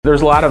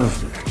There's a lot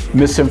of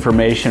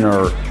misinformation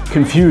or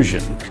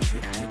confusion.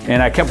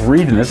 And I kept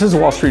reading, this is the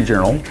Wall Street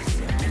Journal,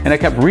 and I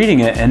kept reading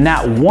it, and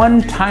not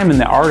one time in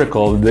the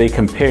article did they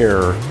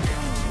compare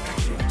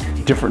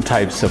different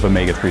types of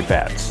omega-3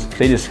 fats.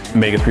 They just,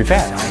 omega-3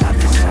 fats.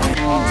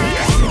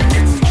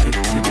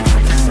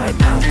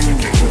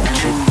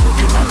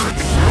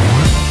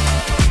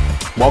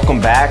 Welcome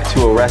back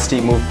to a Rest,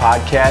 Eat, Move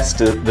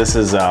podcast. This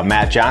is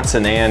Matt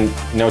Johnson, and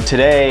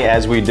today,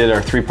 as we did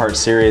our three-part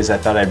series, I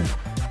thought I'd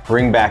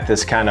bring back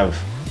this kind of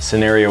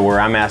scenario where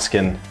I'm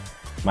asking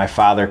my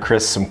father,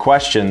 Chris, some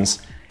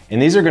questions.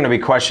 And these are going to be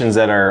questions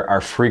that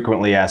are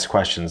frequently asked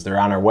questions. They're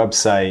on our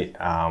website.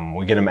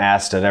 We get them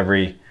asked at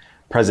every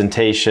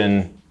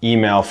presentation,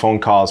 email, phone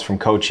calls from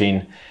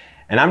coaching.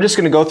 And I'm just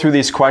going to go through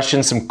these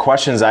questions, some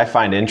questions I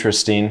find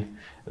interesting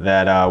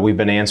that we've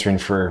been answering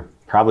for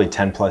probably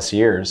 10 plus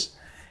years.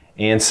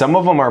 And some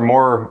of them are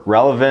more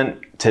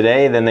relevant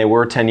today than they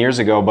were 10 years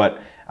ago. But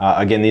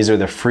again, these are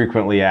the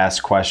frequently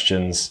asked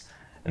questions.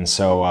 And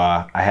so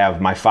I have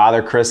my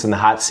father, Chris, in the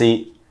hot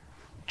seat.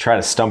 Try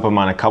to stump him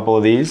on a couple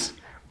of these.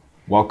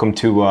 Welcome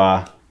to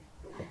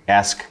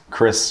ask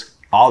Chris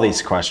all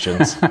these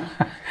questions.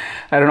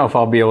 I don't know if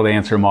I'll be able to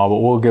answer them all, but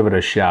we'll give it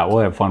a shot.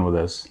 We'll have fun with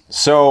this.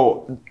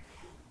 So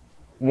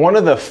one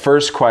of the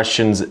first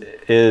questions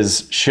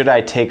is, should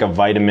I take a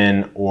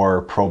vitamin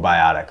or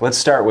probiotic? Let's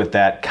start with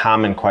that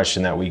common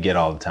question that we get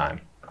all the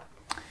time.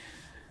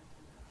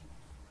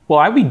 Well,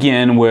 I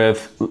begin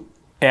with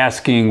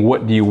asking,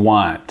 what do you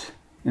want?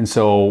 And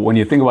so when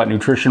you think about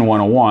Nutrition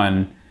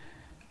 101,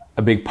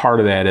 a big part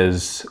of that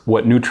is,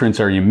 what nutrients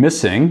are you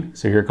missing?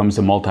 So here comes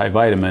the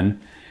multivitamin.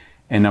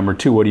 And number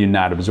two, what are you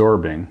not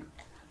absorbing?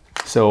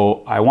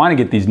 So I want to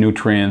get these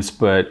nutrients,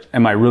 but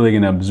am I really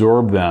going to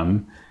absorb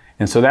them?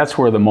 And so that's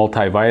where the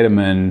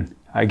multivitamin,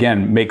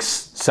 again,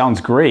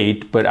 sounds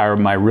great, but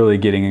am I really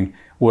getting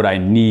what I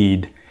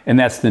need? And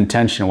that's the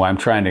intention, why I'm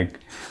trying to.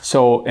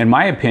 So in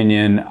my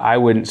opinion, I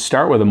wouldn't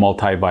start with a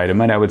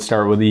multivitamin. I would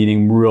start with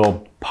eating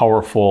real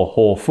powerful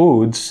whole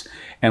foods.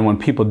 And when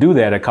people do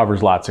that, it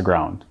covers lots of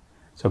ground.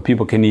 So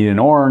people can eat an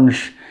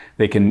orange,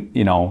 they can,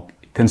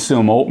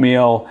 consume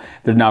oatmeal.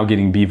 They're now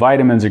getting B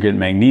vitamins, they're getting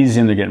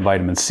magnesium, they're getting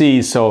vitamin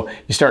C. So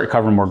you start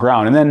covering more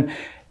ground. And then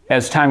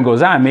as time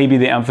goes on, maybe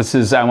the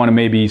emphasis, I want to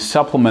maybe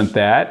supplement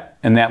that,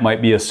 and that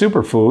might be a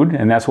superfood.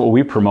 And that's what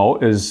we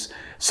promote, is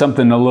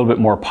something a little bit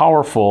more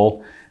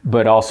powerful,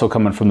 but also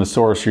coming from the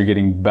source, you're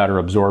getting better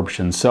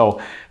absorption.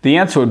 So the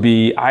answer would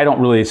be, I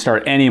don't really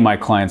start any of my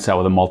clients out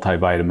with a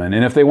multivitamin.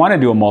 And if they want to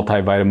do a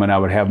multivitamin, I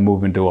would have them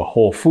move into a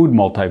whole food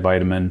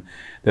multivitamin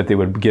that they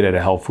would get at a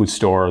health food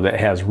store that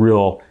has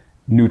real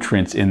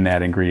nutrients in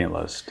that ingredient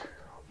list.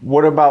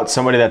 What about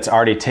somebody that's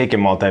already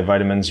taken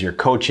multivitamins? You're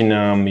coaching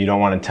them, you don't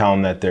want to tell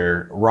them that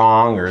they're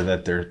wrong or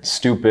that they're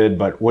stupid,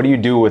 but what do you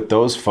do with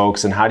those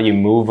folks, and how do you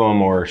move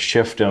them or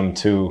shift them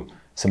to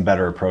some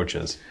better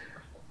approaches?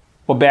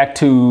 Well, back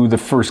to the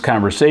first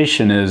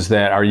conversation is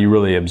that, are you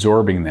really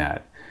absorbing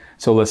that?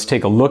 So let's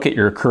take a look at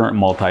your current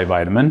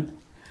multivitamin.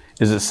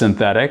 Is it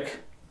synthetic?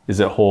 Is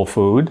it whole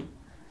food?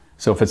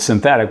 So if it's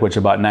synthetic, which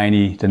about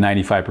 90 to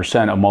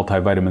 95% of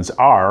multivitamins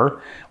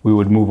are, we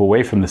would move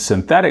away from the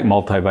synthetic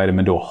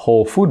multivitamin to a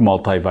whole food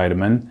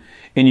multivitamin.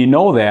 And you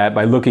know that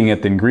by looking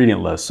at the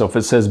ingredient list. So if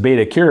it says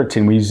beta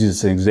carotene, we use this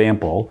as an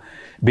example.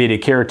 Beta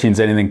carotene is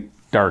anything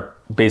dark,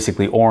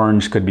 basically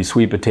orange, could be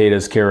sweet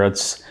potatoes,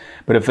 carrots.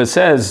 But if it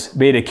says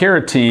beta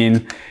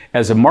carotene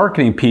as a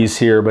marketing piece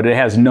here, but it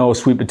has no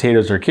sweet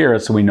potatoes or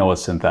carrots, so we know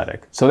it's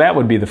synthetic. So that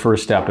would be the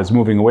first step, is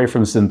moving away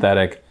from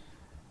synthetic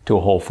to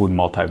a whole food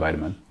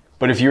multivitamin.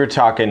 But if you were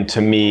talking to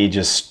me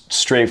just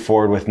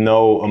straightforward with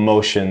no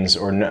emotions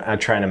or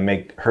not trying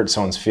to hurt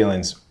someone's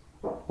feelings,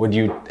 would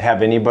you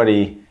have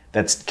anybody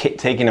that's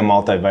taking a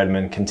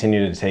multivitamin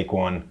continue to take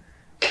one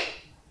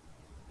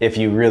if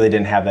you really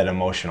didn't have that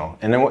emotional?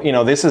 And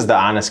then, this is the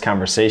honest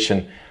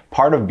conversation.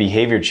 Part of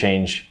behavior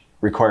change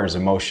requires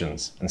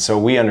emotions. And so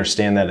we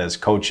understand that as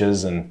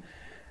coaches and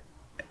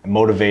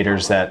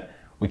motivators, that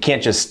we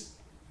can't just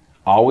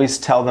always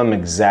tell them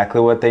exactly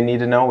what they need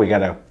to know. We got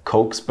to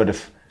coax. But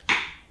if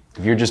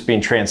you're just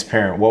being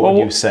transparent, what would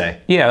you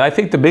say? Yeah, I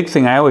think the big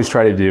thing I always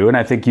try to do, and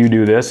I think you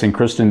do this, and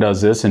Kristen does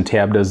this, and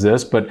Tab does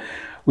this, but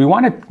we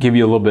want to give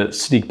you a little bit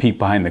sneak peek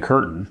behind the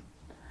curtain.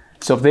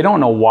 So if they don't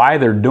know why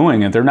they're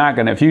doing it, they're not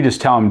going to, if you just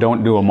tell them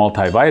don't do a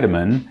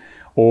multivitamin,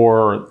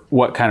 or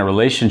what kind of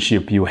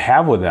relationship you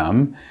have with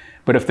them.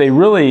 But if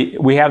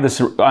we have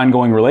this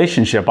ongoing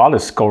relationship, I'll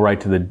just go right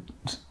to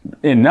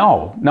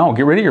no,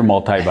 get rid of your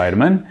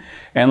multivitamin,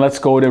 and let's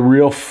go to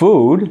real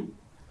food,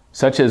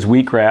 such as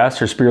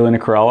wheatgrass or spirulina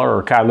chlorella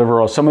or cod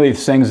liver oil, some of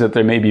these things that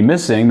they may be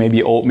missing,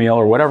 maybe oatmeal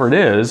or whatever it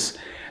is,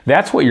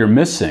 that's what you're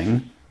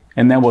missing,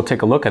 and then we'll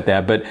take a look at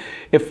that. But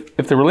if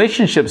the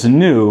relationship's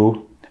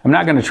new, I'm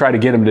not going to try to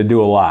get them to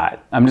do a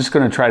lot. I'm just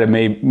going to try to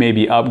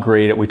maybe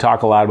upgrade it. We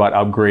talk a lot about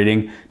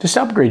upgrading. Just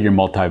upgrade your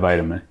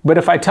multivitamin. But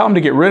if I tell them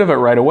to get rid of it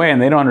right away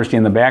and they don't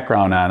understand the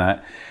background on it,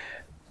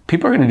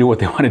 people are going to do what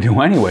they want to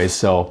do anyway.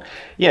 So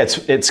yeah,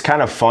 it's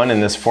kind of fun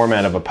in this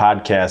format of a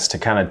podcast to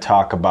kind of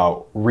talk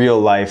about real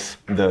life,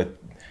 the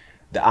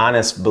the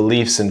honest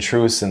beliefs and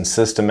truths and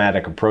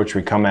systematic approach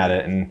we come at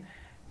it. And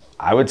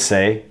I would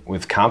say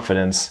with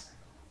confidence,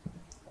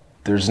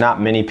 there's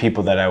not many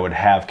people that I would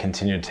have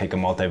continue to take a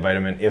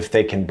multivitamin if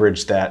they can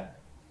bridge that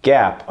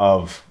gap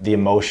of the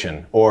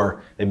emotion,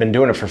 or they've been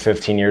doing it for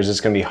 15 years. It's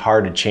going to be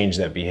hard to change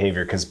that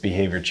behavior because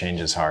behavior change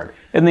is hard.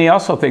 And they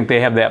also think they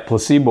have that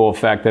placebo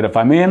effect that if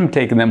I am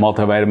taking that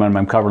multivitamin,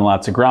 I'm covering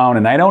lots of ground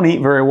and I don't eat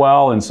very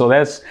well. And so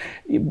that's,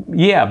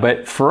 yeah,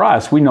 but for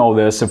us, we know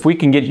this. If we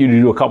can get you to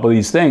do a couple of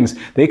these things,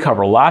 they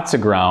cover lots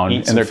of ground.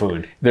 Eat some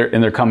food.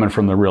 They're coming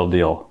from the real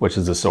deal, which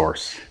is the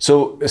source.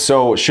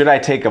 So should I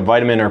take a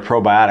vitamin or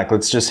probiotic?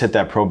 Let's just hit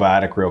that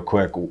probiotic real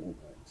quick.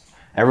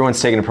 Everyone's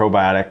taking a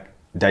probiotic.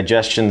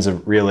 Digestion's a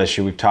real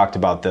issue. We've talked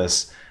about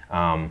this.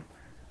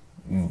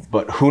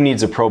 But who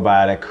needs a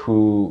probiotic?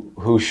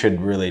 Who should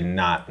really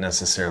not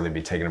necessarily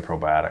be taking a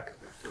probiotic?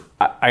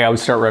 I would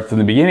start right from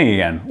the beginning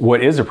again.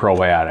 What is a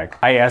probiotic?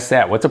 I ask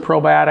that. What's a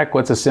probiotic?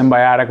 What's a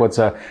symbiotic? What's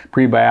a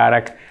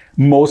prebiotic?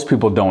 Most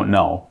people don't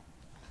know.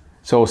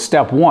 So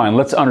step one,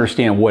 let's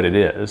understand what it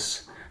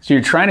is. So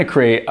you're trying to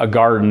create a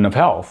garden of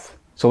health.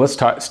 So let's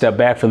step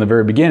back from the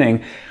very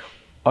beginning.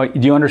 Do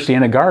you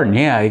understand a garden?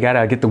 Yeah, you got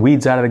to get the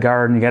weeds out of the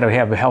garden. You got to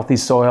have a healthy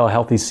soil,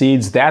 healthy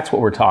seeds. That's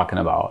what we're talking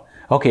about.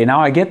 Okay,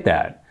 now I get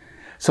that.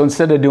 So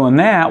instead of doing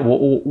that,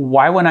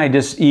 why wouldn't I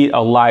just eat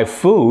a live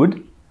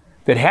food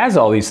that has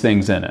all these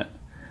things in it?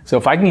 So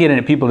if I can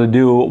get people to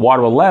do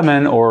water with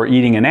lemon or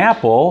eating an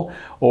apple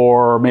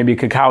or maybe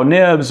cacao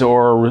nibs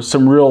or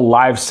some real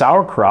live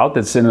sauerkraut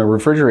that's in the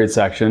refrigerated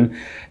section,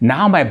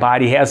 now my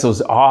body has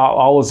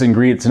all those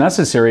ingredients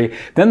necessary.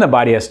 Then the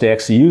body has to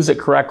actually use it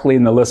correctly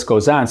and the list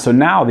goes on. So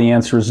now the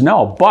answer is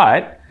no.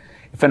 But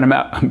if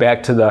I'm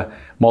back to the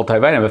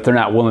multivitamin, if they're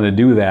not willing to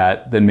do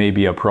that, then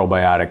maybe a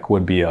probiotic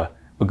would be a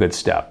good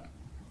step.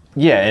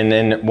 Yeah, and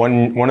then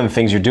one of the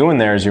things you're doing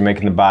there is you're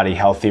making the body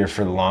healthier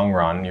for the long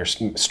run. You're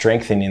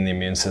strengthening the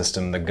immune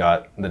system, the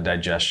gut, the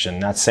digestion.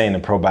 Not saying the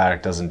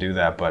probiotic doesn't do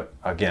that, but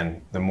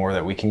again, the more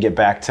that we can get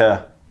back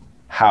to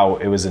how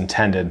it was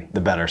intended,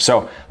 the better.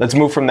 So let's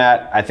move from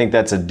that. I think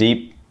that's a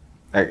deep,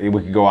 we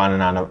could go on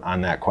and on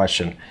that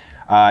question.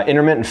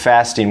 Intermittent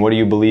fasting, what do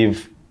you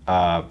believe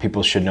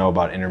people should know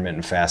about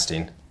intermittent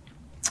fasting?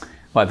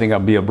 Well, I think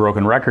I'll be a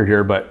broken record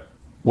here, but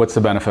what's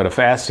the benefit of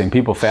fasting?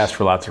 People fast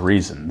for lots of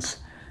reasons.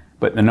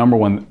 But the number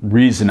one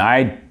reason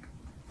I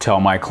tell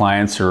my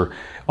clients or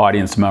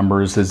audience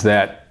members is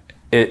that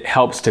it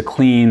helps to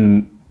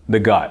clean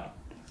the gut.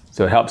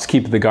 So it helps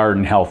keep the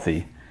garden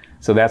healthy.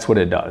 So that's what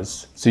it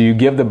does. So you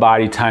give the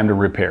body time to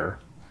repair.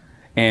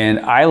 And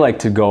I like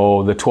to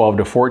go the 12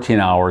 to 14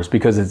 hours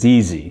because it's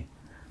easy.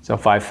 So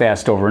if I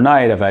fast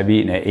overnight, if I've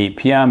eaten at 8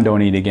 p.m.,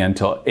 don't eat again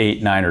until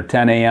 8, 9, or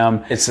 10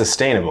 a.m. It's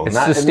sustainable.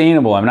 It's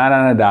sustainable. I'm not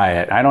on a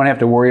diet. I don't have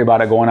to worry about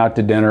it going out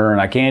to dinner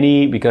and I can't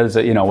eat because,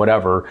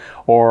 whatever.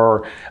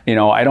 Or,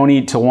 I don't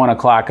eat till 1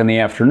 o'clock in the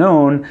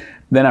afternoon.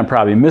 Then I'm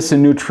probably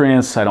missing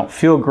nutrients. I don't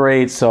feel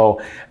great.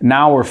 So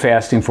now we're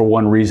fasting for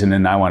one reason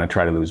and I want to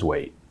try to lose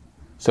weight.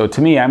 So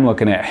to me, I'm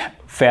looking at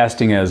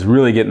fasting as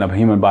really getting the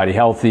human body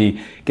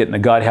healthy, getting the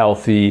gut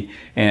healthy,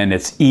 and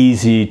it's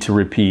easy to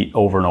repeat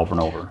over and over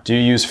and over. Do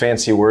you use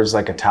fancy words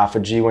like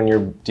autophagy when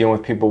you're dealing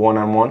with people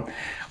one-on-one?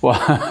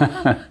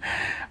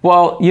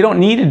 Well, you don't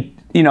need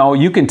to,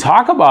 you can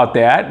talk about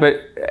that, but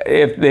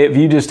if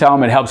you just tell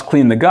them it helps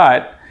clean the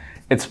gut,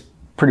 it's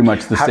pretty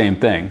much the same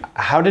thing.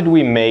 How did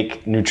we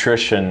make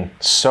nutrition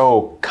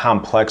so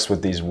complex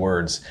with these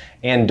words?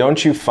 And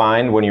don't you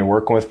find when you're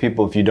working with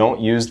people, if you don't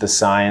use the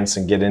science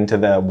and get into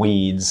the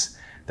weeds,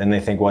 then they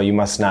think, well, you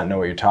must not know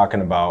what you're talking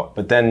about.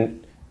 But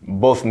then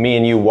both me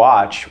and you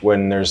watch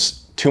when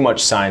there's too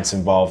much science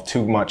involved,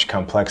 too much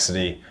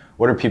complexity,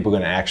 what are people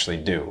going to actually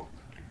do?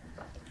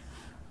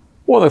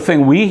 Well, the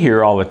thing we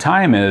hear all the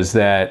time is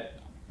that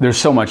there's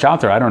so much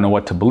out there, I don't know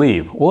what to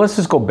believe. Well, let's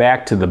just go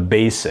back to the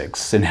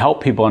basics and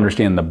help people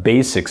understand the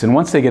basics. And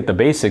once they get the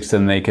basics,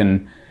 then they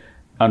can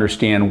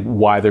understand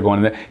why they're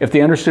going there. If they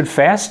understood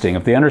fasting,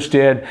 if they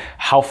understood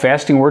how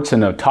fasting works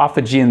and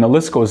autophagy and the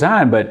list goes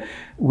on, but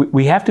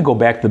we have to go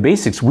back to the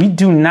basics. We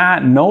do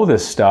not know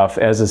this stuff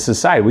as a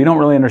society. We don't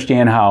really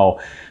understand how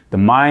the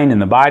mind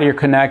and the body are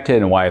connected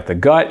and why if the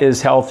gut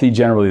is healthy,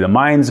 generally the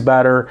mind's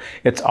better.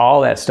 It's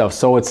all that stuff.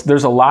 So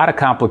there's a lot of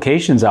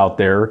complications out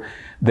there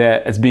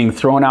that is being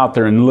thrown out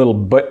there in little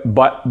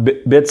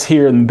bits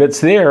here and bits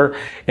there,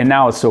 and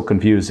now it's so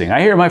confusing. I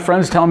hear my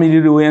friends telling me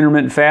to do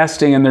intermittent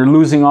fasting and they're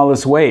losing all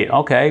this weight.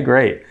 Okay,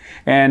 great.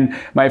 And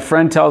my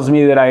friend tells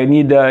me that I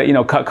need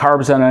to, cut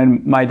carbs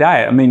on my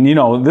diet. I mean,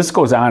 this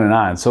goes on and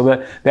on. So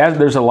that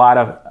there's a lot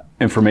of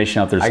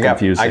information out there that's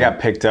confusing. I got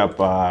picked up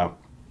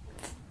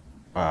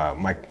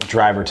my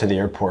driver to the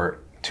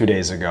airport 2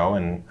 days ago,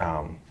 and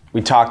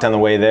we talked on the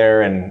way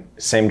there, and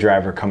same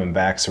driver coming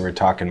back, so we're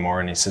talking more,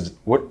 and he said,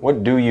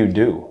 what do you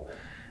do?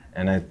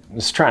 And I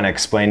was trying to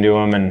explain to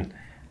him, and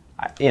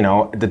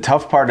the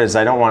tough part is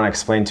I don't want to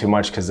explain too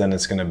much because then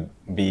it's going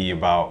to be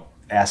about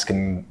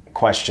asking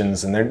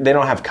questions, and they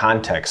don't have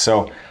context.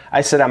 So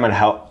I said I'm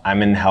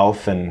in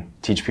health and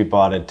teach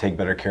people how to take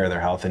better care of their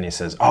health, and he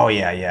says, oh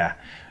yeah,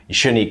 you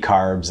shouldn't eat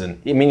carbs.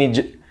 And I mean,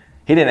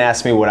 he didn't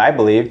ask me what I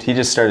believed. He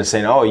just started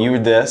saying, oh, you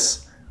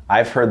this,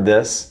 I've heard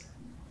this,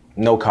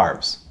 no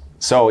carbs.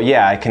 So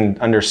yeah, I can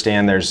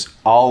understand there's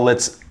all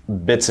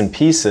bits and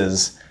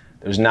pieces.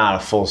 There's not a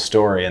full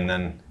story, and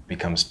then it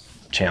becomes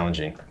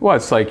challenging. Well,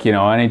 it's like,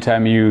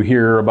 anytime you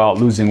hear about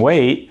losing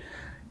weight,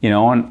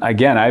 and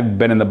again, I've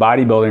been in the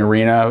bodybuilding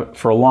arena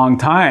for a long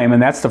time,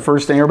 and that's the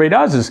first thing everybody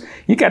does is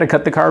you got to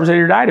cut the carbs out of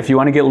your diet if you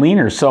want to get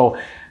leaner. So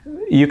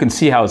you can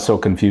see how it's so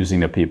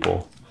confusing to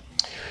people.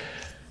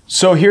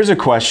 So here's a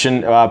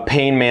question,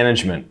 pain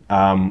management,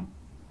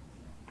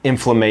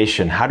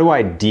 inflammation. How do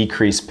I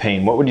decrease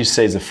pain? What would you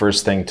say is the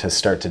first thing to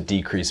start to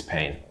decrease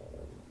pain?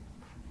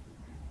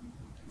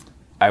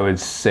 I would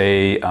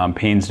say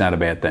pain's not a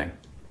bad thing.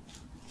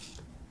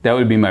 That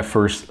would be my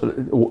first.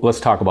 Let's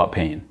talk about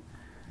pain.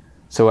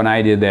 So when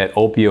I did that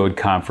opioid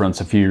conference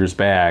a few years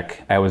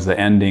back, I was the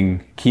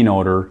ending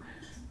keynoter,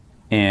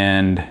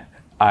 and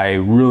I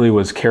really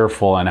was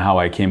careful on how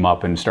I came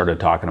up and started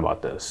talking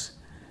about this,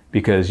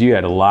 because you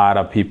had a lot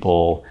of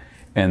people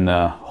in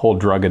the whole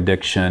drug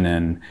addiction,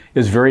 and it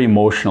was a very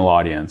emotional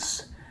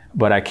audience.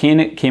 But I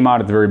came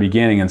out at the very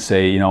beginning and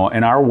say, in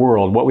our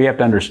world, what we have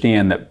to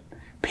understand that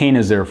pain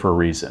is there for a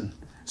reason.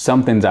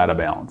 Something's out of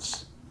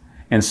balance.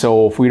 And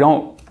so if we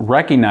don't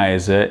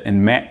recognize it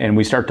and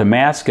we start to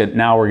mask it,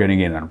 now we're going to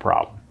get in a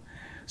problem.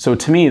 So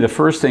to me, the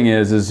first thing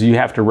is you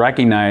have to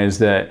recognize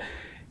that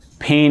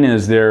pain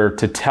is there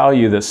to tell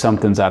you that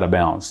something's out of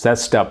balance.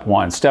 That's step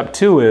one. Step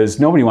two is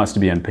nobody wants to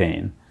be in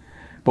pain.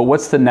 But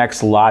what's the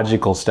next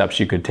logical steps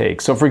you could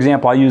take? So for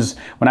example,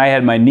 when I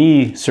had my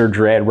knee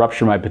surgery, I had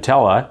ruptured my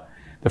patella.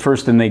 The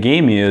first thing they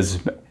gave me is,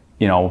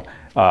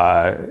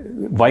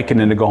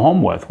 Vicodin to go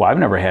home with. Well, I've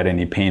never had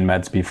any pain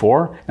meds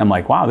before. And I'm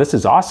like, wow, this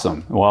is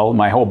awesome. Well,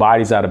 my whole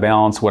body's out of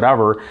balance,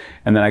 whatever.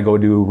 And then I go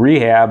do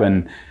rehab,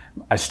 and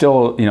I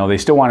still, they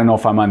still want to know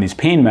if I'm on these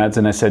pain meds.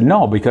 And I said,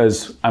 no,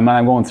 because I'm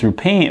going through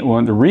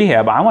the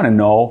rehab, I want to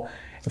know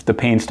if the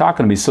pain's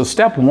talking to me. So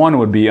step one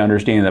would be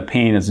understanding that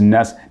pain is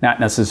not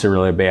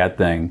necessarily a bad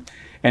thing.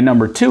 And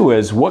number two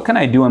is, what can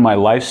I do in my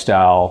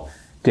lifestyle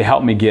to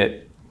help me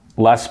get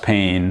less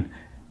pain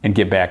and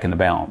get back into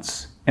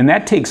balance? And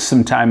that takes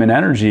some time and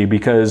energy,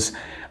 because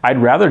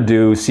I'd rather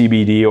do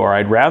CBD, or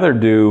I'd rather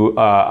do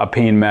a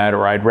pain med,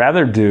 or I'd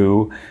rather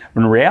do,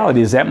 in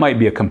reality is that might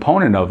be a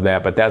component of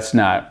that, but that's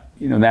not,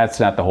 that's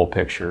not the whole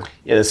picture.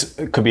 Yeah, this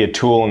could be a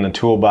tool in the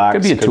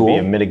toolbox. Could be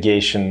a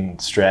mitigation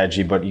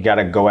strategy, but you got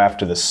to go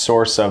after the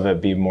source of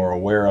it, be more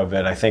aware of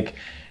it. I think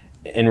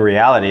in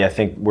reality,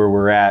 where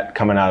we're at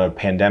coming out of the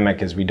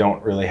pandemic is we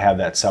don't really have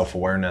that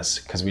self-awareness,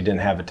 because we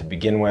didn't have it to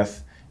begin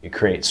with. You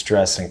create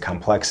stress and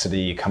complexity,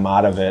 you come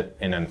out of it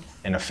in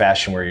a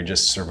fashion where you're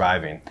just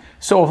surviving.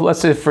 So let's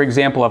say, for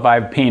example, if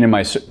I have pain in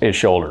my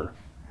shoulder.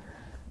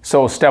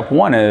 So step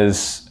one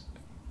is,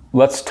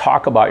 let's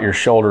talk about your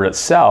shoulder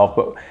itself,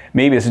 but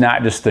maybe it's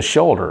not just the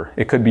shoulder.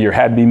 It could be your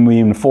head being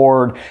moving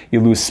forward, you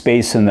lose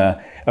space in the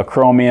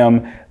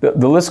acromion,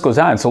 the list goes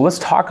on. So let's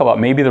talk about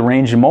maybe the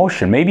range of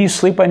motion. Maybe you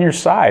sleep on your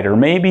side, or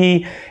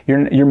maybe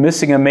you're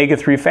missing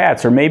omega-3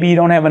 fats, or maybe you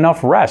don't have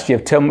enough rest, you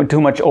have too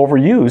much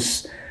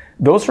overuse.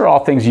 Those are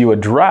all things you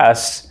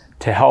address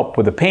to help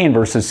with the pain,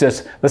 versus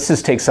let's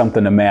just take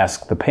something to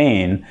mask the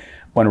pain,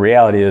 when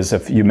reality is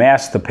if you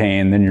mask the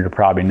pain, then you're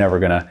probably never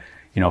going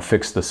to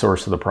fix the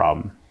source of the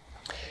problem.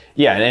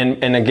 Yeah,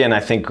 and again, I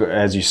think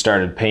as you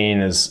started, pain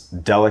is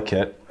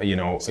delicate. You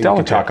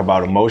can talk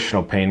about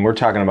emotional pain. We're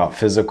talking about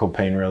physical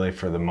pain really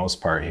for the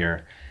most part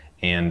here,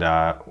 and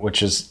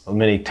which is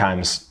many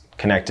times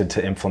connected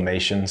to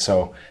inflammation.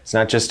 So it's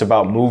not just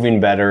about moving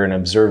better and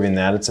observing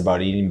that, it's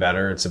about eating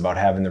better, it's about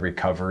having the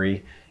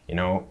recovery.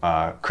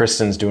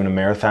 Kristen's doing a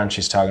marathon,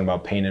 she's talking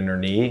about pain in her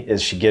knee.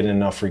 Is she getting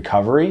enough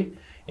recovery?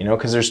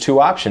 Because there's two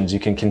options. You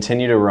can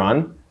continue to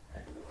run,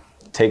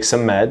 take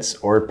some meds,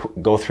 or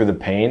go through the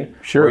pain.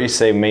 Sure. Or you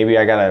say, maybe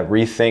I gotta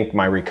rethink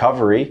my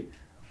recovery,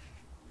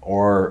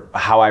 or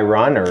how I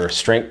run, or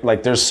strength.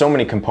 Like, there's so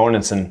many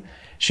components, and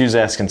she was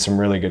asking some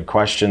really good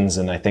questions,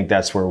 and I think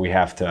that's where we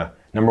have to,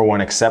 number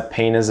one, accept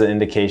pain as an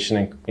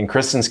indication. In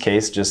Kristen's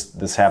case, just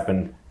this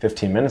happened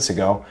 15 minutes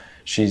ago,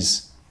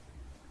 she's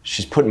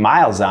put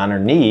miles on her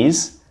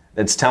knees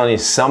that's telling you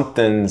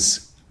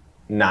something's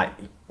not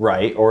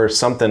right, or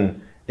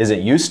something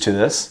isn't used to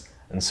this.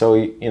 And so,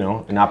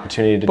 an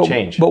opportunity to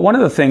change. But one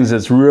of the things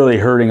that's really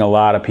hurting a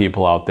lot of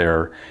people out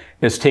there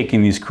is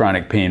taking these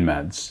chronic pain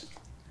meds.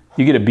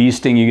 You get a bee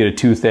sting, you get a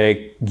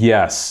toothache,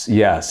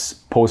 yes.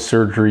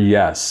 Post-surgery,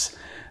 yes.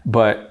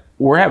 But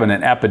we're having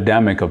an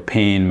epidemic of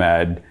pain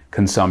med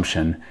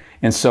consumption.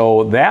 And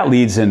so that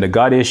leads into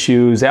gut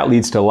issues, that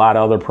leads to a lot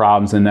of other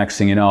problems. And the next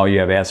thing you know, you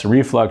have acid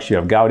reflux, you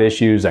have gout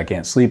issues, I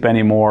can't sleep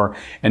anymore,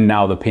 and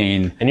now the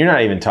pain. And you're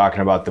not even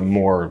talking about the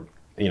more,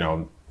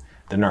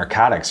 the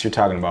narcotics. You're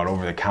talking about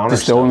over-the-counter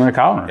stuff. Still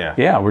over-the-counter.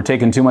 Yeah, we're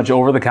taking too much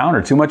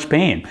over-the-counter, too much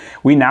pain.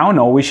 We now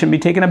know we shouldn't be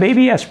taking a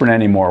baby aspirin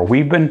anymore.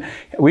 We've been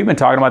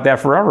talking about that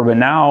forever, but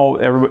now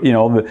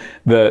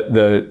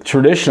the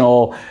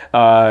traditional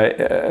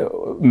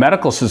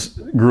medical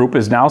group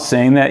is now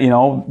saying that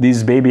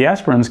these baby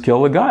aspirins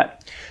kill the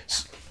gut.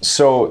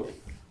 So,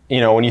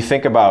 when you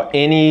think about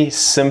any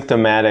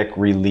symptomatic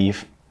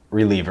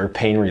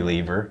pain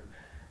reliever,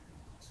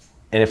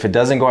 and if it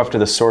doesn't go after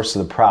the source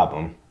of the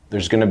problem,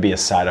 there's going to be a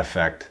side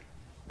effect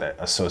that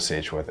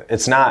associates with it.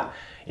 It's not,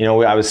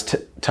 I was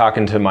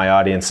talking to my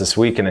audience this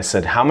week and I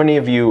said, how many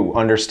of you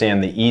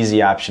understand the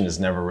easy option is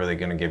never really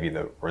going to give you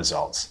the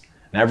results?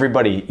 And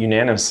everybody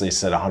unanimously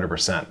said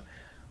 100%.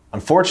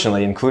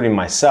 Unfortunately, including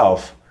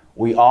myself,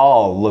 we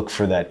all look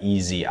for that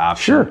easy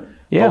option. Sure.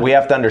 Yeah. But we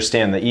have to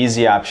understand the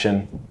easy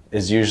option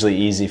is usually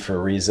easy for a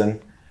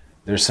reason.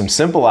 There's some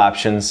simple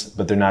options,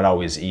 but they're not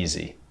always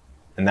easy.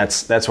 And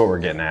that's what we're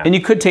getting at. And you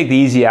could take the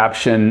easy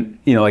option,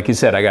 like you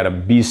said, I got a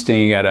bee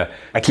sting,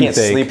 I can't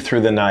sleep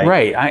through the night.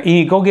 Right.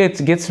 You go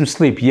get some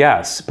sleep,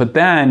 yes. But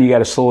then you got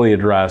to slowly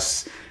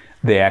address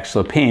the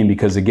actual pain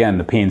because, again,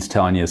 the pain's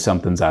telling you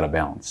something's out of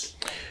balance.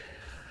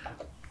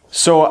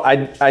 So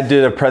I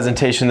did a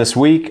presentation this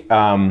week.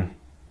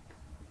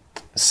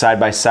 Side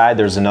by side,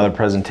 there's another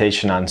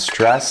presentation on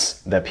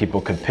stress that people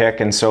could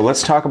pick. And so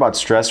let's talk about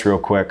stress real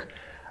quick.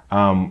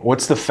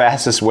 What's the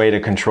fastest way to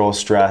control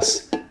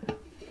stress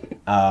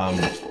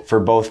for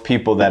both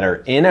people that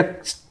are in a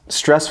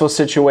stressful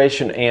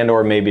situation and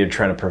or maybe are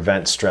trying to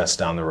prevent stress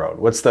down the road?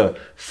 What's the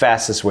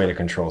fastest way to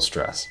control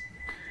stress?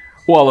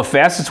 Well, the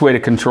fastest way to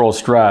control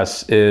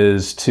stress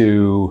is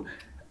to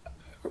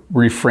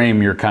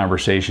reframe your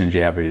conversations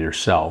you have with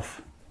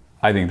yourself.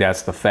 I think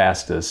that's the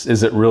fastest.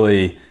 Is it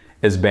really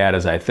as bad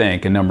as I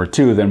think? And number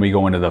two, then we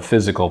go into the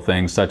physical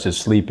things such as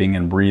sleeping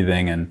and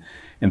breathing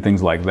and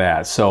things like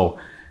that. So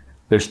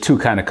there's two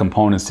kind of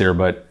components there,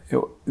 but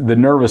the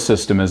nervous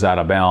system is out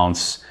of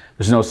balance.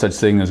 There's no such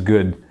thing as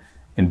good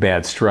and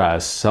bad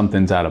stress.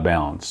 Something's out of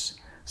balance.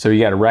 So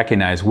you got to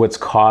recognize what's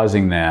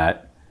causing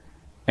that.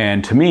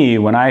 And to me,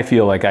 when I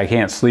feel like I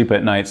can't sleep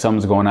at night,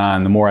 something's going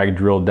on, the more I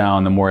drill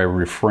down, the more I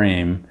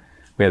reframe.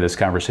 We had this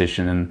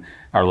conversation in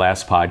our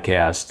last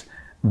podcast.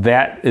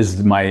 That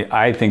is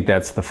I think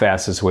that's the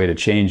fastest way to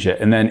change it.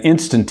 And then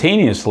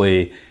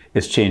instantaneously,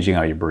 it's changing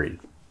how you breathe.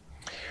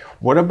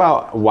 What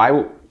about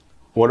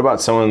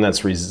someone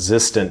that's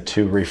resistant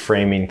to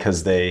reframing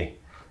because they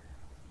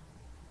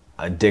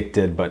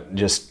addicted but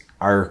just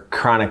are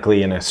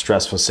chronically in a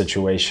stressful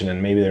situation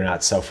and maybe they're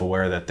not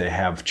self-aware that they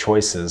have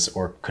choices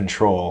or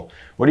control?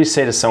 What do you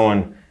say to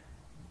someone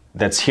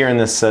that's hearing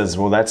this says,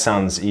 well, that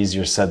sounds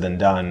easier said than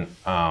done,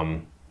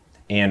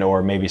 and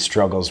or maybe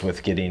struggles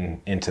with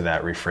getting into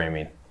that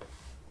reframing?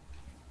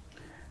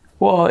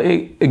 Well,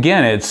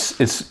 again, it's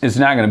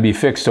not going to be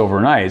fixed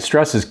overnight.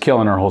 Stress is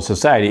killing our whole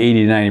society.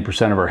 80 to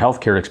 90% of our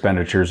healthcare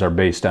expenditures are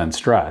based on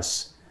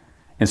stress.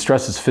 And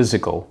stress is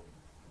physical.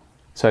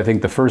 So I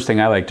think the first thing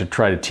I like to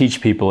try to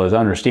teach people is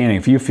understanding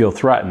if you feel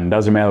threatened,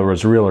 doesn't matter whether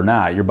it's real or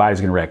not, your body's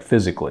going to react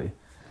physically.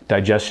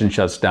 Digestion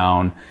shuts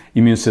down,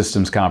 immune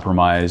system's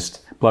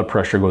compromised, blood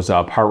pressure goes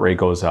up, heart rate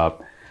goes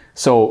up.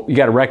 So you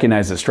got to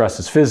recognize that stress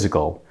is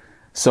physical.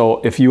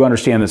 So if you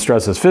understand that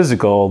stress is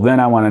physical, then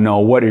I want to know,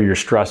 what are your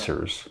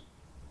stressors?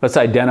 Let's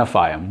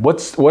identify them.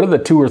 What are the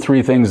 2 or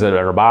 3 things that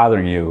are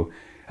bothering you?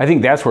 I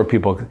think that's where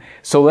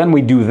so then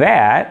we do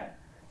that,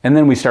 and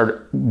then we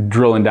start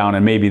drilling down,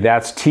 and maybe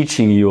that's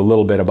teaching you a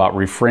little bit about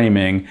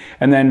reframing.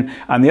 And then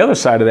on the other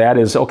side of that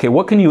is, okay,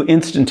 what can you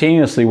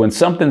instantaneously, when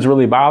something's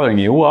really bothering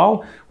you?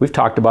 Well, we've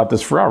talked about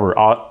this forever.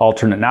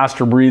 Alternate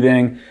nostril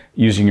breathing,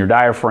 using your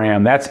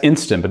diaphragm, that's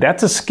instant, but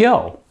that's a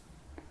skill.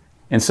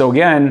 And so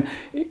again,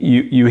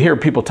 you hear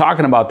people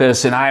talking about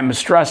this, and I'm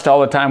stressed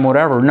all the time,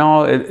 whatever.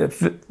 No,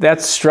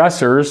 that's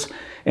stressors.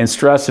 And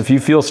stress, if you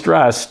feel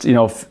stressed,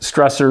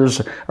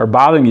 stressors are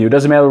bothering you. It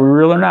doesn't matter if we're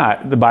real or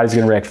not. The body's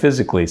going to react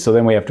physically. So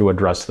then we have to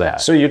address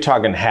that. So you're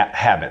talking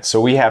habits.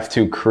 So we have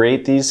to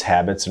create these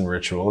habits and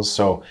rituals.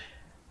 So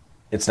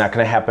it's not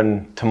going to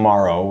happen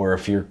tomorrow, or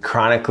if you're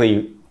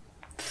chronically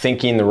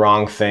thinking the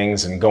wrong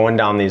things and going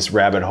down these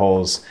rabbit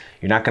holes,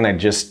 you're not going to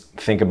just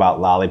think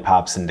about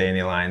lollipops and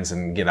dandelions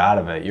and get out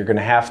of it. You're going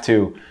to have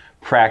to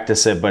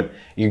practice it, but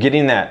you're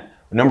getting that,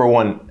 number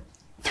one,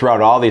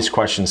 throughout all these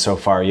questions so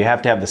far, you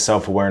have to have the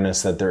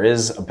self-awareness that there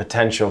is a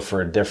potential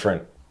for a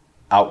different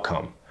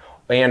outcome,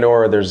 and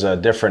or there's a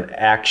different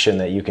action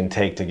that you can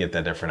take to get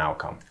that different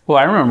outcome. Well,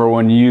 I remember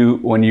when you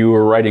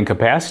were writing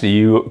Capacity,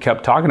 you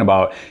kept talking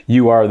about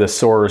you are the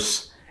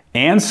source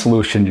and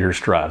solution to your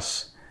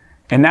stress.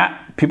 And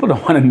people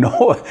don't want to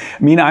know.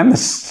 I mean, I'm the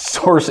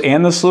source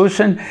and the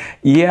solution?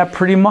 Yeah,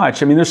 pretty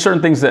much. I mean,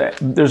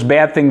 there's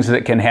bad things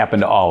that can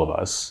happen to all of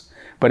us.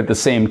 But at the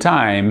same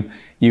time,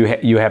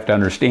 you have to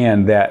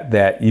understand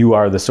that you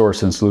are the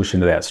source and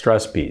solution to that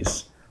stress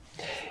piece.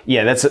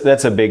 Yeah,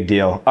 that's a big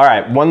deal. All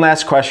right, one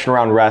last question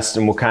around rest,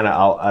 and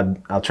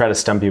I'll try to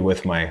stump you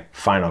with my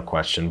final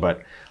question.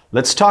 But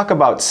let's talk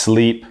about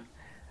sleep.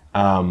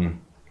 I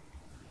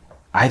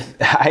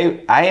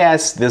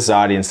asked this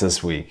audience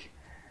this week,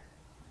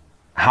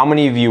 how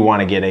many of you want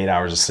to get 8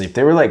 hours of sleep?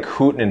 They were like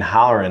hooting and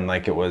hollering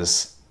like it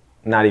was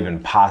not even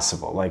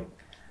possible. Like,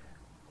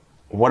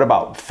 what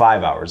about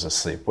 5 hours of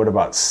sleep? What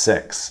about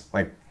 6?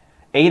 Like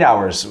 8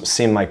 hours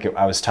seemed like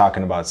I was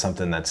talking about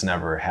something that's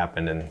never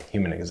happened in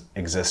human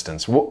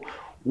existence.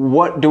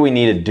 what do we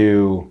need to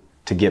do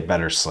to get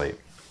better sleep?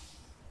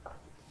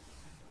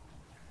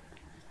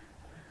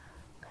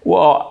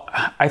 Well,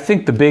 I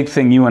think the big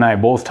thing you and I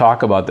both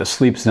talk about, that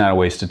sleep's not a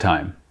waste of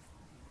time.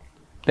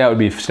 That would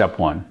be step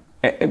one.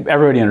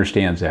 Everybody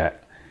understands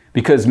that,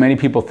 because many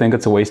people think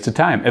it's a waste of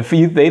time. If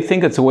they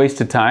think it's a waste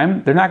of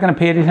time, they're not going to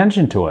pay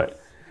attention to it.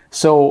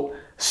 So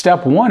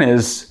step one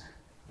is,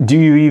 do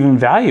you even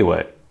value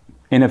it?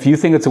 And if you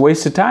think it's a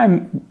waste of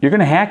time, you're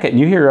going to hack it. And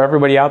you hear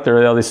everybody out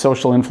there, all these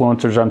social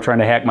influencers, I'm trying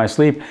to hack my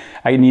sleep.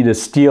 I need to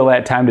steal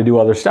that time to do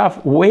other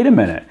stuff. Wait a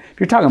minute. If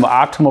you're talking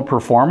about optimal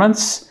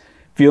performance,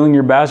 feeling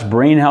your best,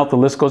 brain health, the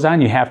list goes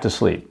on, you have to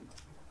sleep.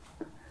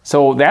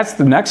 So that's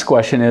the next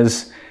question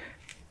is,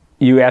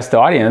 you ask the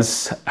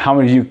audience, how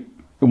many of you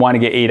want to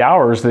get 8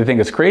 hours? They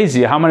think it's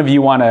crazy. How many of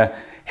you want to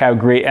have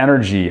great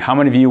energy? How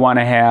many of you want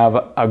to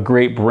have a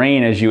great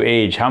brain as you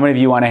age? How many of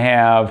you want to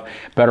have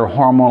better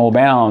hormonal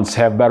balance,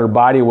 have better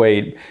body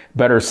weight,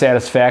 better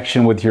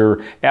satisfaction with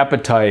your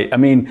appetite? I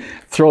mean,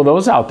 throw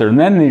those out there. And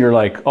then you're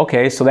like,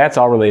 okay, so that's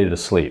all related to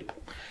sleep.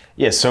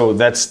 Yeah, so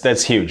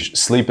that's huge.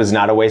 Sleep is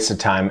not a waste of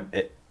time.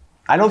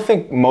 I don't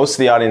think most of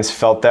the audience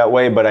felt that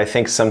way, but I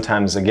think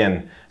sometimes,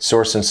 again,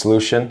 source and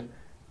solution,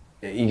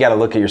 you got to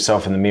look at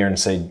yourself in the mirror and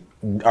say,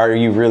 are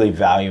you really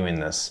valuing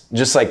this?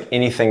 Just like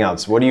anything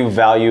else, what do you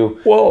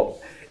value? Well,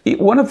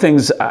 one of the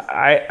things,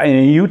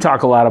 you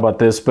talk a lot about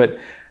this, but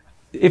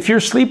if you're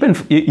sleeping,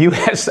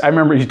 I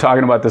remember you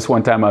talking about this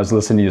one time I was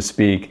listening to you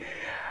speak,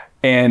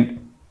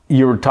 and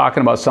you were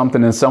talking about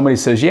something and somebody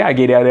says, yeah, I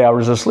get 8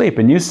 hours of sleep.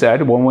 And you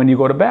said, well, when do you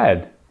go to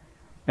bed?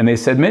 And they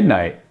said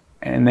midnight.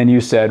 And then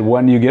you said,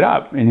 when do you get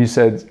up? And you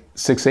said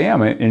 6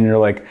 a.m. And you're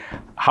like,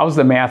 how's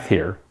the math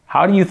here?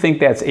 How do you think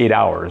that's 8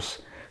 hours?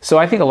 So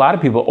I think a lot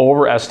of people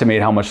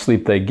overestimate how much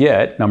sleep they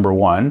get, number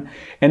one.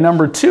 And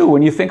number two,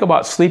 when you think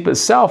about sleep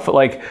itself,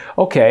 like,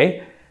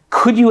 okay,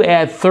 could you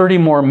add 30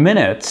 more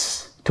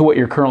minutes to what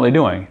you're currently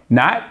doing?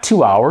 Not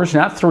 2 hours,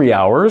 not 3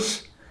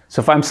 hours.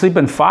 So if I'm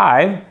sleeping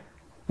 5,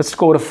 let's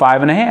go to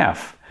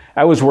 5.5.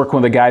 I was working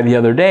with a guy the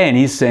other day and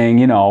he's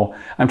saying,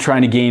 I'm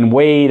trying to gain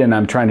weight and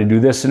I'm trying to do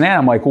this and that.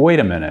 I'm like, wait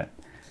a minute.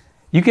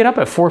 You get up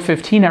at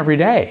 4:15 every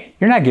day.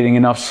 You're not getting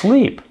enough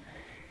sleep.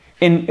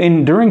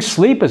 And during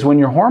sleep is when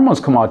your hormones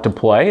come out to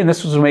play, and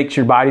this is what makes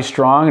your body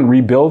strong and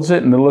rebuilds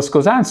it, and the list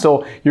goes on.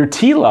 So your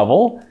T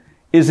level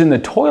is in the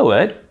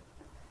toilet,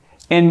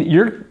 and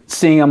you're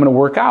saying, I'm going to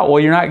work out.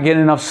 Well, you're not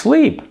getting enough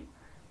sleep.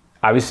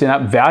 Obviously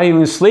not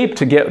valuing sleep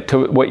to get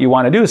to what you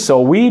want to do. So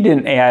we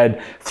didn't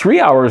add 3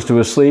 hours to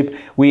his sleep,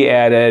 we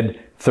added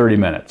 30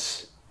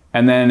 minutes.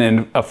 And then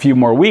in a few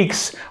more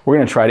weeks, we're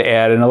going to try to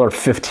add another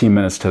 15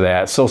 minutes to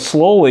that. So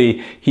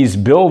slowly he's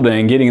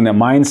building, getting the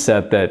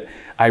mindset that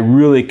I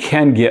really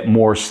can get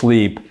more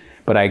sleep,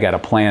 but I got to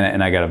plan it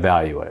and I got to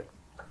value it.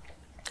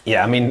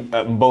 Yeah, I mean,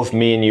 both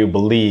me and you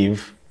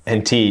believe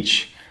and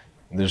teach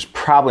there's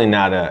probably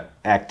not an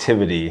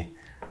activity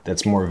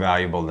that's more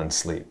valuable than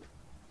sleep.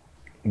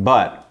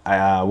 But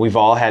we've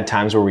all had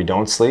times where we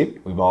don't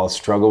sleep. We've all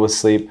struggled with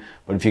sleep.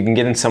 But if you can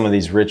get in some of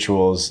these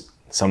rituals,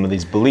 some of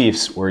these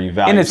beliefs where you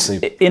value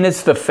sleep. And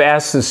it's the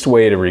fastest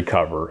way to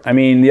recover. I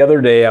mean, the other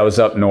day I was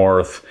up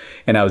north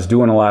and I was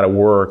doing a lot of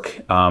work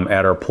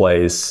at our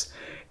place.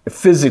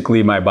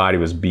 Physically, my body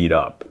was beat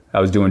up.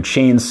 I was doing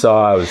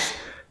chainsaw, I was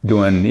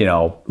doing,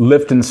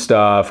 lifting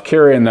stuff,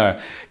 carrying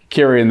the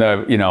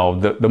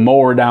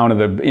mower down to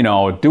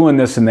the, doing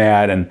this and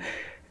that. And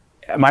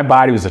my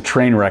body was a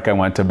train wreck. I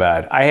went to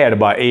bed. I had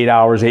about 8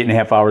 hours,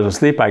 8.5 hours of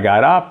sleep. I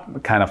got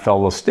up, kind of felt a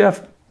little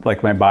stiff,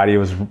 like my body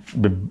was,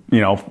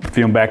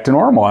 feeling back to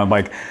normal. I'm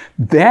like,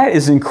 that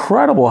is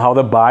incredible how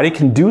the body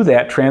can do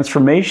that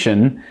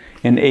transformation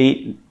in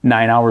 8-9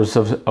 hours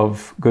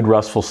of good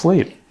restful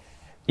sleep.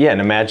 Yeah,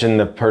 and imagine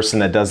the person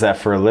that does that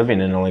for a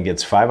living and only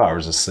gets 5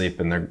 hours of sleep,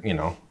 and they're,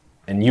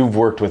 and you've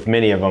worked with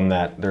many of them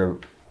that their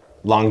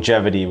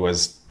longevity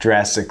was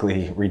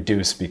drastically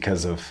reduced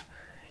because of.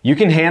 You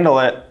can handle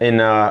it in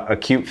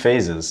acute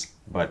phases,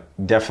 but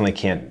definitely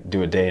can't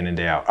do it day in and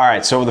day out. All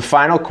right, so the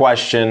final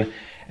question,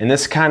 and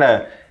this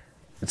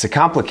it's a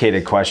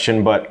complicated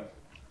question, but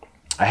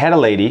I had a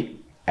lady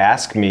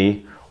ask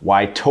me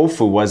why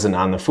tofu wasn't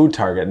on the food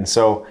target. And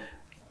so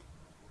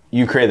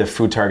you created the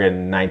food target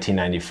in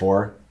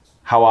 1994.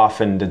 How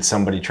often did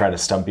somebody try to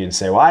stump you and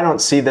say, well, I don't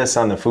see this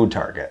on the food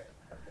target?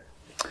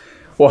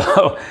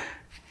 Well,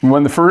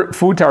 when the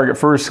food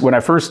target when I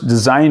first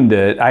designed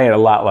it, I had a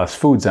lot less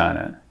foods on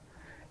it.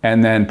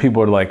 And then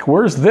people were like,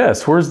 where's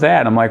this? Where's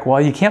that? And I'm like,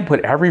 well, you can't put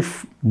every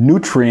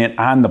nutrient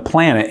on the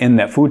planet in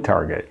that food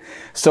target.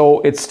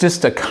 So it's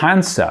just a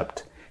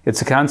concept.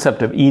 It's a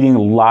concept of eating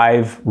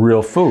live,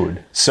 real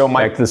food. So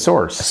back to the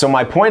source. So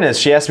my point is,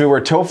 she asked me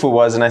where tofu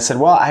was, and I said,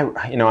 well,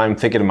 I'm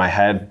thinking in my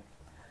head,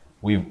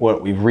 we've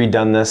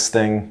redone this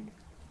thing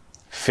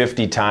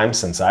 50 times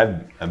since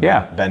I've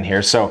been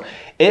here. So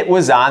it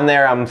was on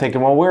there. I'm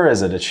thinking, well, where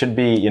is it? It should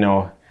be,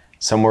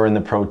 somewhere in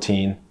the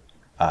protein,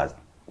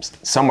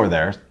 somewhere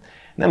there.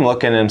 And I'm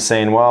looking and I'm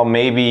saying, well,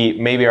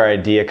 maybe our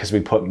idea, because we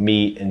put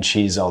meat and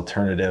cheese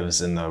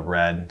alternatives in the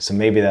red, so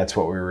maybe that's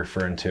what we're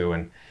referring to.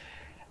 And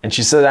And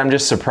she said, I'm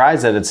just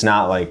surprised that it's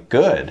not like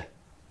good,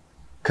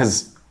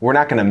 because we're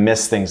not going to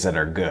miss things that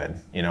are good.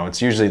 You know,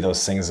 it's usually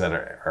those things that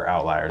are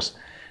outliers.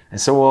 And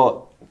so,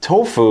 well,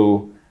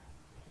 tofu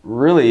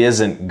really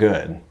isn't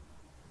good,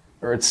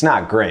 or it's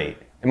not great.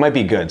 It might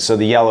be good. So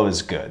the yellow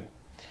is good.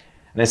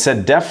 And I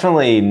said,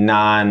 definitely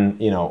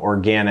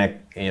organic,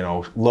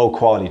 low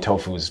quality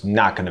tofu is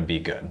not going to be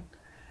good.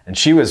 And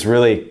she was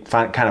really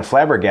kind of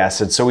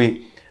flabbergasted. So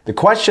the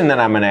question that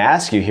I'm going to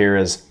ask you here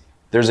is,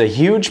 there's a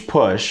huge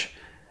push.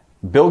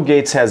 Bill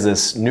Gates has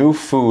this new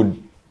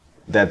food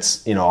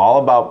that's,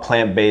 all about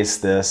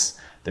plant-based this.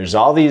 There's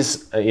all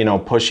these,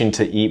 pushing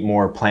to eat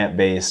more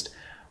plant-based.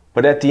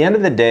 But at the end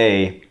of the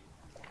day,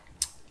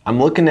 I'm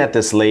looking at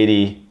this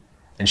lady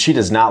and she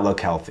does not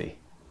look healthy.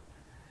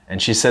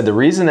 And she said the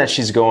reason that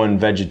she's going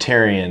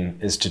vegetarian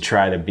is to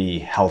try to be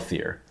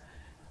healthier.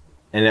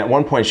 And at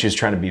one point she was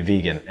trying to be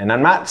vegan. And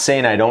I'm not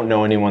saying I don't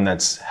know anyone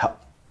that's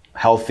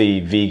healthy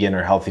vegan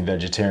or healthy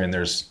vegetarian.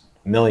 There's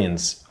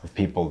millions of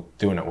people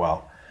doing it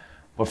well.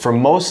 But for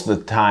most of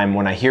the time,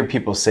 when I hear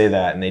people say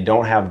that and they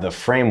don't have the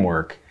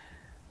framework,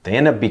 they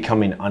end up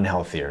becoming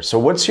unhealthier. So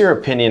what's your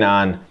opinion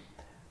on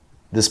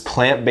this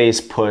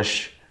plant-based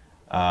push,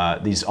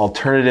 these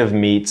alternative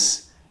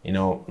meats? A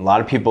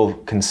lot of people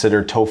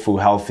consider tofu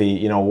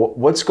healthy.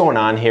 What's going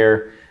on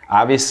here?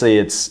 Obviously,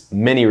 it's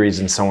many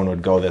reasons someone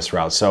would go this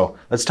route. So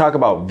let's talk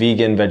about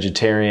vegan,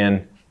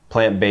 vegetarian,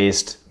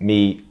 plant-based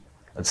meat.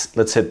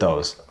 Let's hit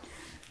those.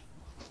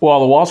 Well,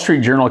 the Wall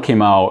Street Journal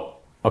came out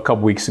a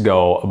couple weeks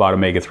ago about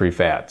omega-3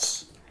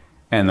 fats.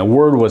 And the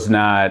word was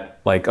not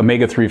like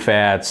omega-3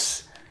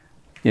 fats,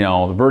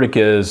 the verdict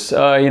is,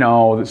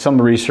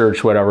 some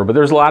research, whatever. But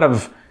there's a lot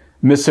of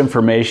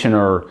misinformation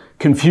or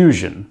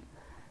confusion.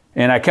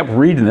 And I kept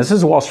reading, this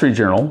is the Wall Street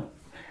Journal,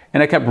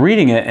 and I kept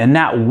reading it, and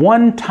not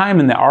one time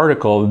in the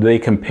article did they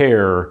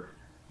compare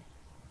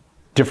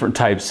different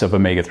types of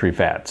omega-3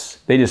 fats.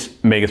 They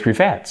just, omega-3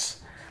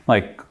 fats.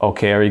 Like,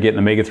 okay, are you getting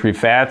omega-3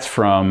 fats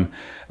from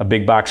a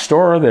big box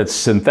store that's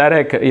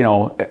synthetic,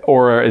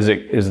 or is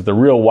it the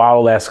real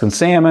wild Alaskan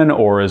salmon,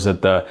 or is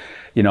it the,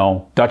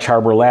 Dutch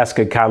Harbor,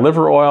 Alaska cod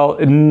liver oil?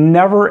 It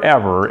never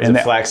ever. Is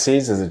it flax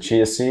seeds? Is it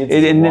chia seeds?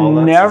 It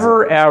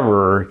never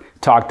ever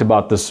talked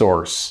about the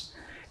source.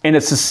 And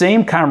it's the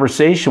same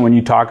conversation when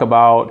you talk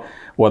about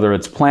whether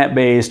it's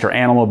plant-based or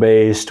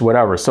animal-based,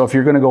 whatever. So if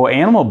you're going to go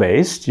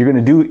animal-based, you're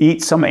going to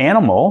eat some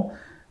animal,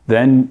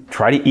 then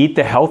try to eat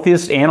the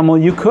healthiest animal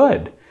you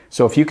could.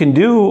 So if you can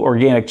do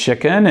organic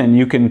chicken and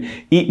you can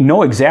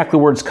know exactly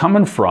where it's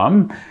coming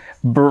from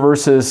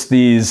versus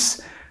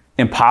these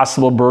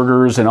Impossible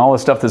burgers and all the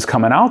stuff that's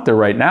coming out there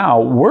right now,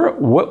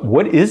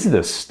 what is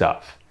this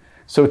stuff?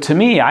 So to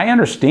me, I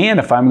understand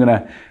if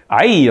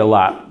I eat a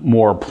lot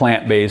more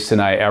plant-based than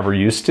I ever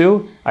used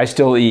to. I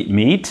still eat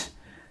meat,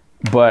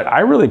 but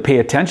I really pay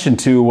attention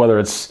to whether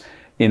it's,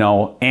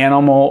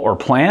 animal or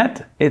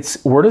plant.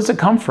 It's where does it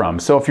come from?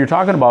 So if you're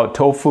talking about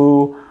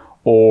tofu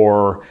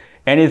or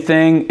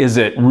anything, is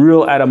it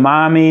real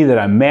edamame that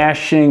I'm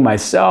mashing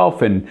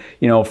myself and,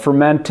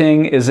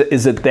 fermenting? Is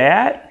it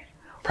that?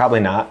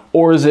 Probably not.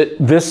 Or is it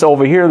this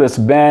over here that's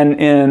been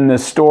in the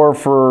store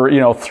for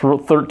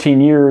 13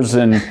 years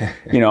and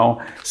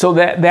so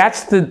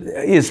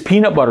is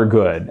peanut butter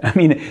good? I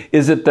mean,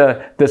 is it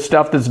the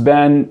stuff that's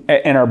been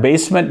in our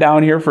basement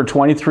down here for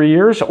 23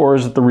 years, or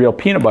is it the real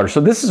peanut butter? So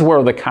this is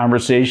where the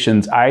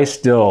conversations, I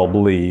still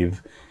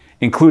believe,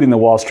 including the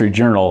Wall Street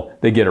Journal,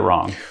 they get it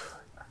wrong.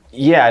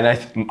 Yeah,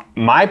 and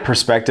my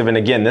perspective, and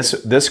again,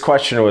 this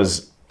question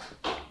was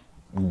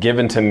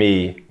given to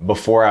me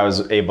before I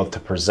was able to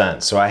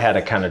present. So I had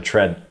to kind of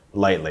tread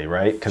lightly,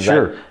 right? Because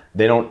sure.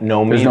 They don't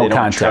know me, There's no they don't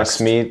context.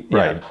 trust me.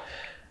 Right. Yeah.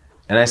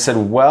 And I said,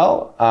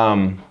 well,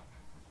 I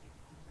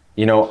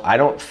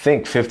don't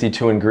think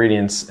 52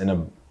 ingredients in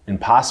an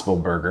Impossible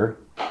burger,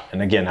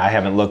 and again, I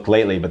haven't looked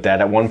lately, but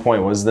that at one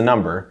point was the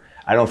number,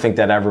 I don't think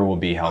that ever will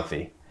be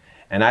healthy.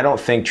 And I don't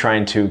think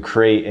trying to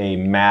create a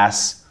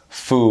mass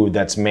food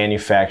that's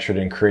manufactured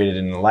and created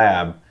in the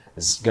lab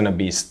is going to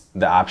be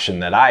the option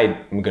that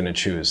I'm going to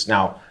choose.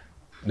 Now,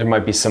 there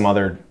might be some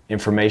other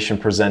information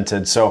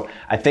presented. So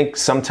I think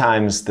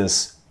sometimes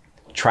this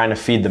trying to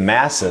feed the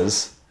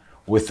masses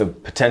with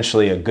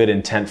potentially a good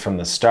intent from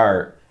the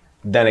start,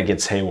 then it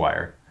gets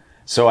haywire.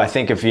 So I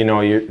think if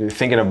you're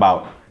thinking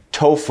about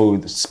tofu,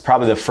 it's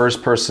probably the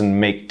first person to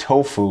make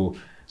tofu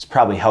is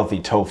probably healthy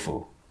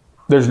tofu.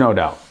 There's no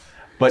doubt.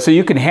 But so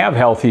you can have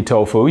healthy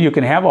tofu, you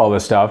can have all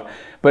this stuff,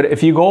 but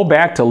if you go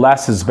back to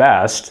less is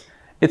best,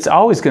 it's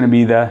always going to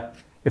be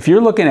if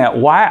you're looking at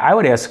why, I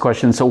would ask the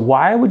question, so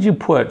why would you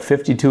put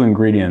 52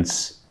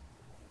 ingredients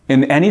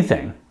in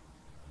anything?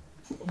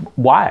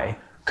 Why?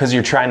 Because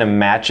you're trying to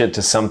match it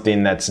to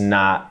something that's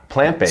not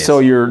plant-based. So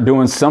you're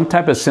doing some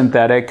type of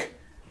synthetic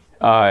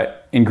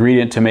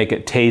ingredient to make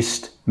it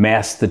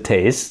mask the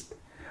taste,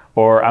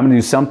 or I'm going to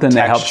do something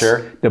that helps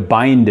to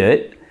bind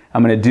it. I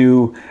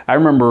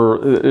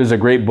remember there's a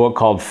great book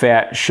called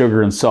Fat,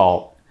 Sugar, and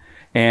Salt.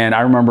 And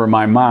I remember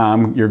my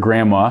mom, your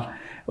grandma,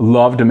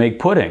 loved to make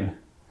pudding.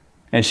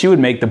 And she would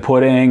make the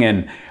pudding,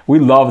 and we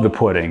loved the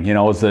pudding. You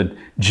know, it was the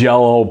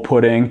Jell-O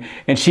pudding,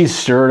 and she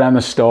stirred on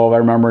the stove, I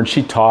remember, and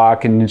she'd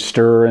talk and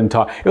stir and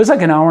talk. It was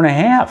like an hour and a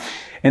half,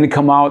 and it'd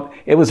come out.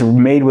 It was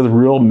made with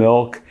real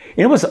milk.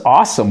 It was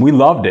awesome. We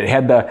loved it. It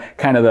had the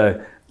kind of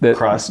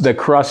the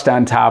crust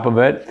on top of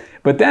it.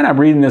 But then I'm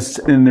reading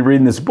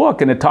this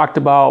book, and it talked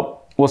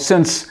about, well,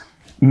 since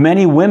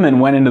many women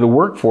went into the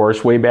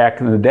workforce way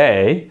back in the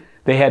day,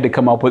 they had to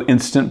come up with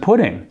instant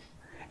pudding.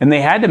 And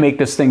they had to make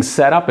this thing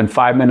set up in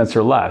 5 minutes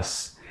or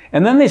less.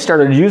 And then they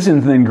started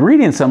using the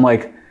ingredients. I'm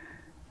like,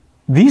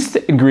 these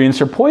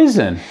ingredients are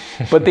poison.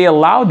 But the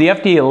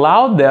FDA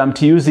allowed them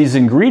to use these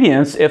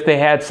ingredients if they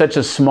had such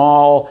a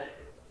small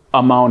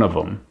amount of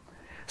them.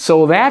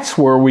 So that's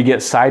where we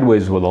get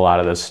sideways with a lot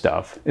of this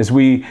stuff, is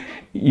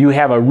you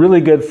have a really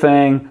good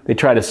thing, they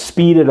try to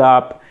speed it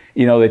up,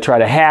 you know, they try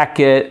to hack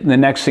it, and the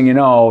next thing you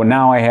know,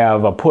 now I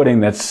have a pudding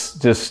that's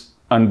just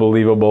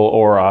unbelievable,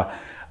 or a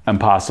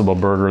Impossible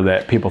Burger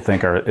that people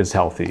think is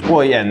healthy.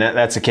 Well, yeah, and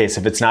that's the case.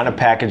 If it's not a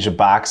package, a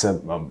box,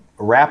 a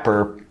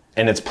wrapper,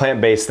 and it's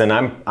plant-based, then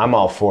I'm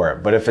all for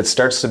it. But if it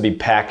starts to be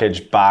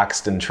packaged,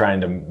 boxed, and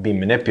trying to be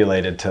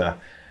manipulated to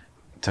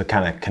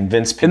kind of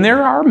convince people. And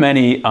there are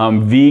many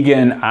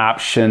vegan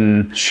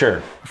option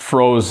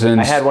frozen.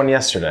 I had one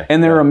yesterday.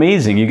 And they're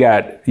amazing. You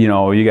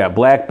got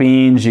black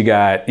beans, you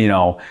got,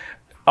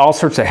 all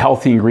sorts of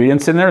healthy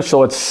ingredients in there.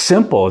 So it's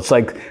simple. It's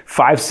like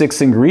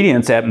 5-6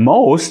 ingredients at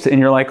most. And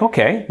you're like,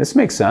 okay, this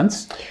makes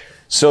sense.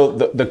 So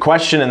the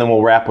question, and then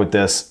we'll wrap with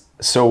this.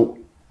 So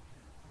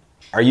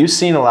are you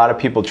seeing a lot of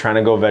people trying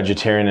to go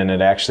vegetarian and it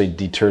actually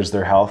deters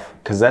their health?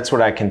 Because that's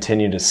what I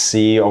continue to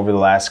see over the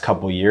last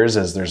couple years,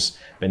 as there's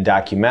been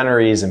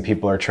documentaries and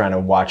people are trying to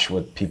watch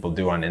what people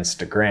do on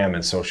Instagram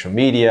and social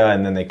media,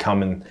 and then they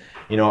come and,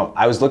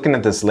 I was looking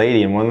at this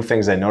lady, and one of the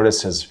things I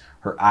noticed is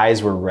her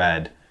eyes were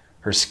red,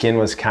 her skin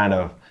was kind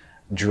of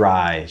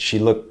dry, she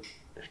looked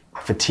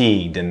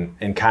fatigued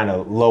and kind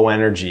of low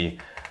energy,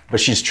 but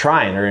she's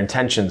trying, her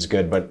intention's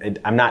good, but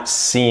I'm not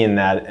seeing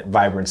that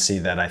vibrancy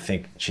that I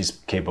think she's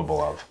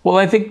capable of. Well,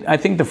 I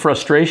think the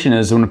frustration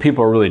is when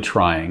people are really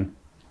trying,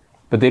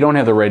 but they don't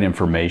have the right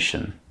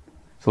information.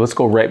 So let's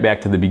go right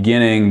back to the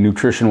beginning,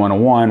 Nutrition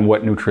 101,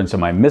 what nutrients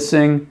am I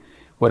missing,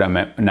 what am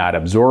I not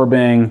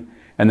absorbing,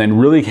 and then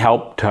really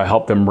help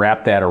them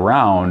wrap that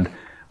around,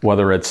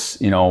 whether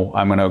it's,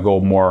 I'm gonna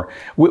go more,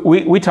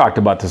 we talked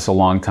about this a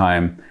long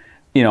time,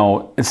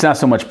 it's not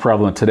so much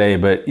prevalent today,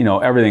 but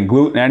anything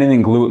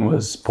gluten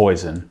was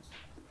poison.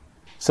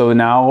 So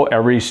now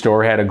every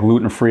store had a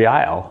gluten-free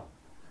aisle.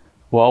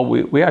 Well,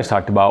 we always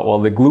talked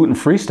about, the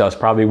gluten-free stuff's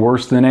probably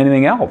worse than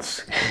anything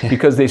else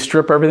because they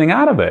strip everything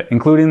out of it,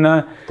 including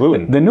the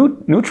gluten, the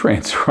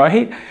nutrients,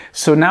 right?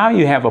 So now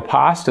you have a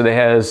pasta that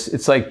has,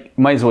 it's like,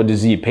 might as well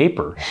just eat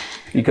paper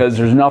because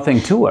there's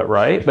nothing to it,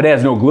 right? But it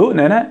has no gluten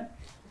in it.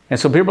 And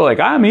so people are like,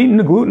 I'm eating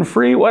the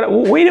gluten-free.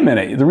 Wait a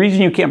minute. The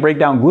reason you can't break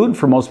down gluten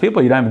for most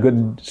people, you don't have a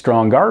good,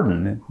 strong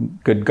garden,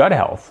 good gut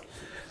health.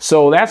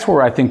 So that's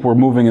where I think we're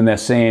moving in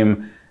that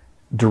same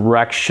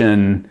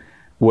direction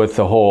with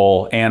the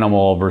whole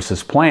animal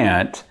versus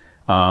plant,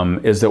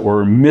 is that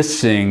we're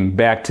missing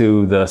back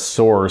to the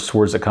source,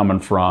 where's it coming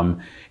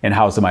from, and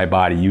how's my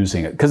body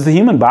using it? Because the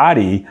human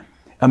body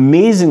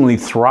amazingly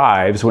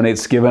thrives when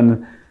it's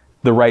given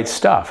the right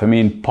stuff. I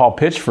mean, Paul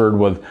Pitchford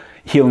with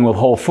Healing with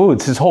Whole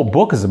Foods, his whole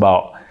book is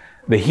about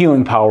the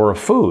healing power of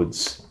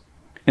foods.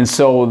 And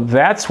so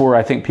that's where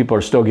I think people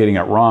are still getting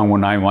it wrong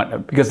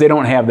because they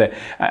don't have that,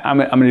 I'm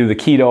gonna do the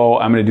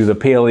keto, I'm gonna do the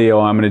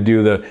paleo, I'm gonna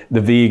do the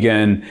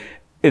vegan.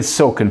 It's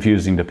so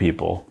confusing to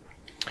people.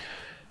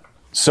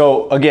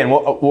 So again,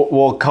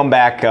 we'll come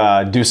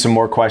back, do some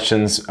more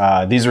questions.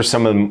 These are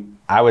some of,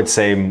 I would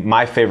say,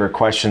 my favorite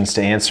questions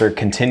to answer,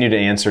 continue to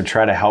answer,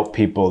 try to help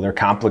people. They're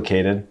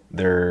complicated,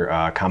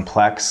 they're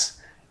complex.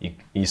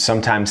 You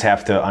sometimes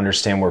have to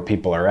understand where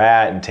people are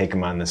at and take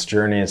them on this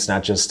journey. It's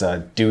not just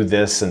do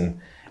this and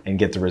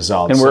get the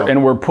results.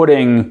 And we're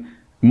putting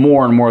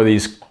more and more of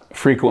these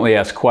frequently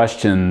asked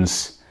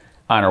questions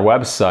on our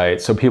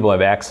website so people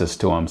have access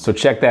to them. So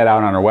check that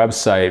out on our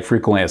website,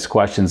 frequently asked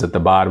questions at the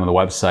bottom of the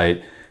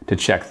website to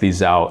check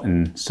these out.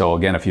 And so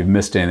again, if you've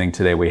missed anything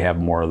today, we have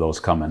more of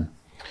those coming.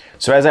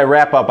 So as I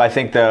wrap up, I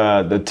think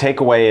the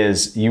takeaway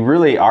is you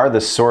really are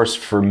the source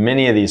for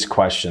many of these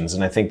questions.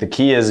 And I think the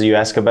key is you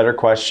ask a better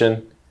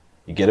question,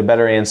 you get a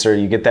better answer,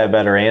 you get that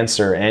better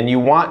answer, and you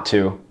want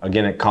to,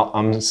 again, it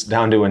comes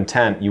down to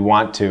intent, you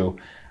want to.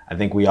 I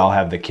think we all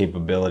have the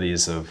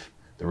capabilities of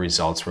the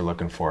results we're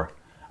looking for.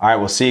 All right,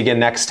 we'll see you again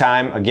next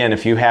time. Again,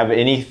 if you have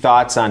any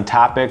thoughts on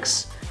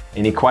topics,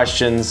 any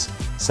questions,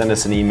 send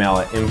us an email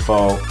at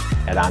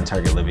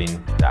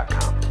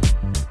info@ontargetliving.com.